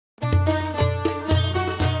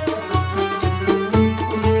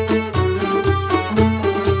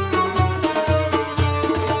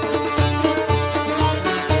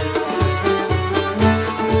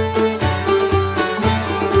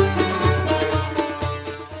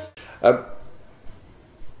I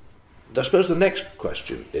suppose the next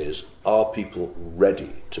question is, are people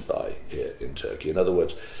ready to buy here in Turkey? In other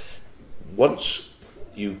words, once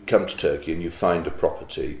you come to Turkey and you find a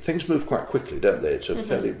property, things move quite quickly, don't they? It's a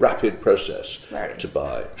fairly rapid process to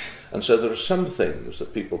buy. And so there are some things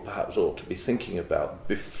that people perhaps ought to be thinking about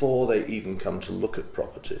before they even come to look at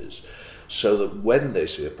properties, so that when they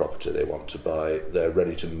see a property they want to buy, they're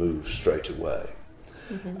ready to move straight away.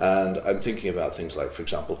 And I'm thinking about things like, for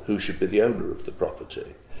example, who should be the owner of the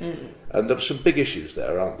property? And there are some big issues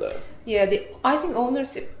there, aren't there? Yeah, I think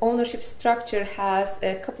ownership structure has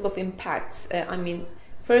a couple of impacts. I mean,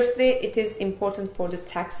 firstly, it is important for the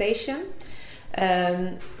taxation.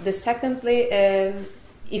 Secondly,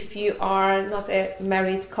 if you are not a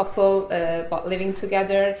married couple but living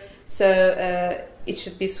together, so it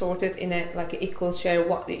should be sorted in a like an equal share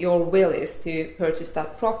what your will is to purchase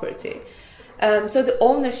that property. So the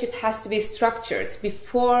ownership has to be structured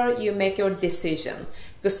before you make your decision,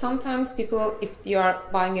 because sometimes people, if you are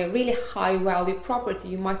buying a really high value property,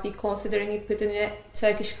 you might be considering it put in a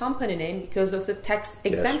Turkish company name because of the tax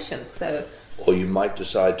exemptions. So, or you might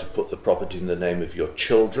decide to put the property in the name of your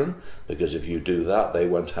children, because if you do that, they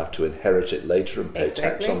won't have to inherit it later and pay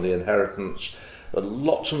tax on the inheritance. There are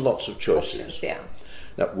lots and lots of choices. Options, yeah.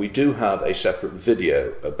 Now, we do have a separate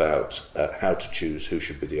video about how to choose who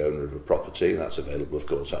should be the owner of a property, and that's available, of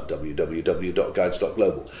course, at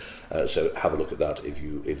www.Guides.Global. So have a look at that if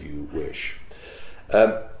you wish.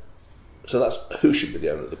 So that's who should be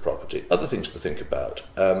the owner of the property. Other things to think about.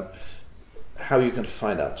 How are you going to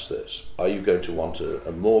finance this? Are you going to want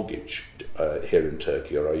a mortgage here in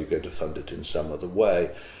Turkey, or are you going to fund it in some other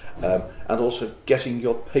way? And also getting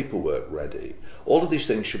your paperwork ready. All of these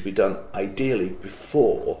things should be done ideally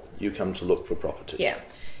before you come to look for properties. Yeah.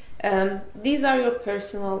 These are your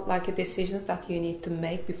personal decisions that you need to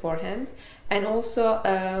make beforehand. And also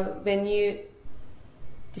when you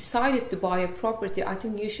decided to buy a property, I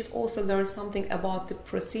think you should also learn something about the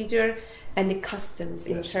procedure and the customs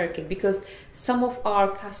in Turkey, because some of our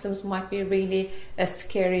customs might be really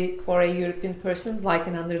scary for a European person, like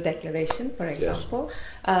an under declaration, for example.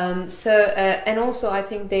 And also I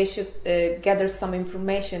think they should gather some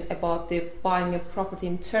information about the buying a property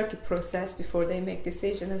in Turkey process before they make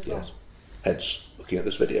decision as well. Hence looking at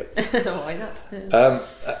this video. Why not?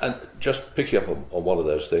 And just picking up on one of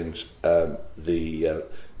those things, the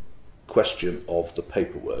question of the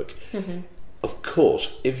paperwork. Of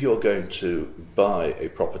course, if you're going to buy a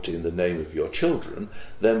property in the name of your children,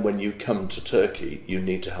 then when you come to Turkey, you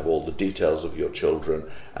need to have all the details of your children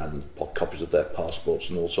and copies of their passports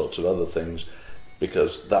and all sorts of other things,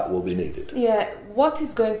 because that will be needed. Yeah, what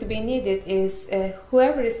is going to be needed is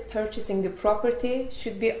whoever is purchasing the property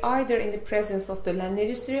should be either in the presence of the land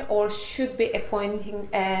registry or should be appointing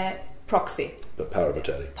a proxy. The power of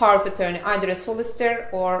attorney. Power of attorney, either a solicitor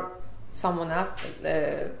or someone else,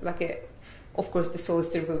 of course the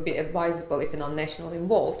solicitor will be advisable if a non-national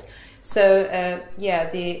involved. So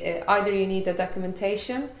either you need a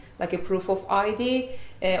documentation, like a proof of ID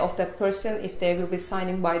of that person, if they will be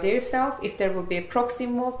signing by themselves. If there will be a proxy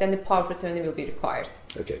involved, then the power of attorney will be required.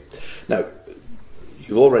 Okay. Now,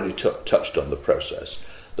 you've already touched on the process.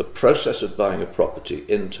 The process of buying a property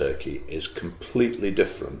in Turkey is completely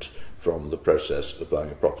different from the process of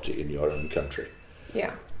buying a property in your own country.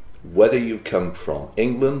 Yeah. Whether you come from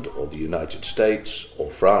England or the United States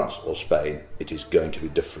or France or Spain, it is going to be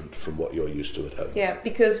different from what you're used to at home. Yeah,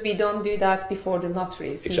 because we don't do that before the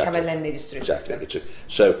notaries. We have a land registry system.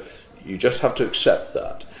 So you just have to accept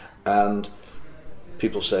that. And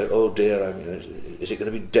people say, oh dear, I mean, is it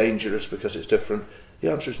going to be dangerous because it's different?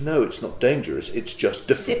 The answer is no, it's not dangerous, it's just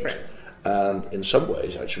different. And in some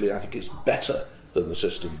ways, actually, I think it's better than the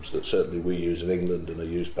systems that certainly we use in England and are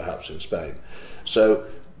used perhaps in Spain. So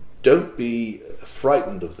don't be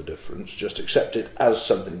frightened of the difference, just accept it as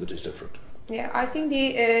something that is different. Yeah, I think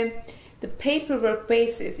the paperwork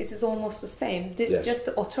basis, it is almost the same, just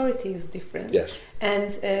the authority is different. Yes.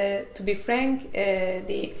 And to be frank,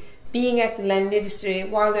 being at the land registry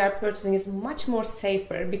while they are purchasing is much more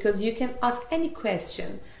safer, because you can ask any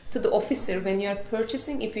question to the officer when you are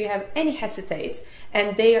purchasing if you have any hesitates,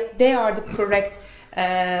 and they are the correct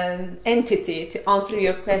entity to answer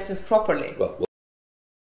your questions properly. Well,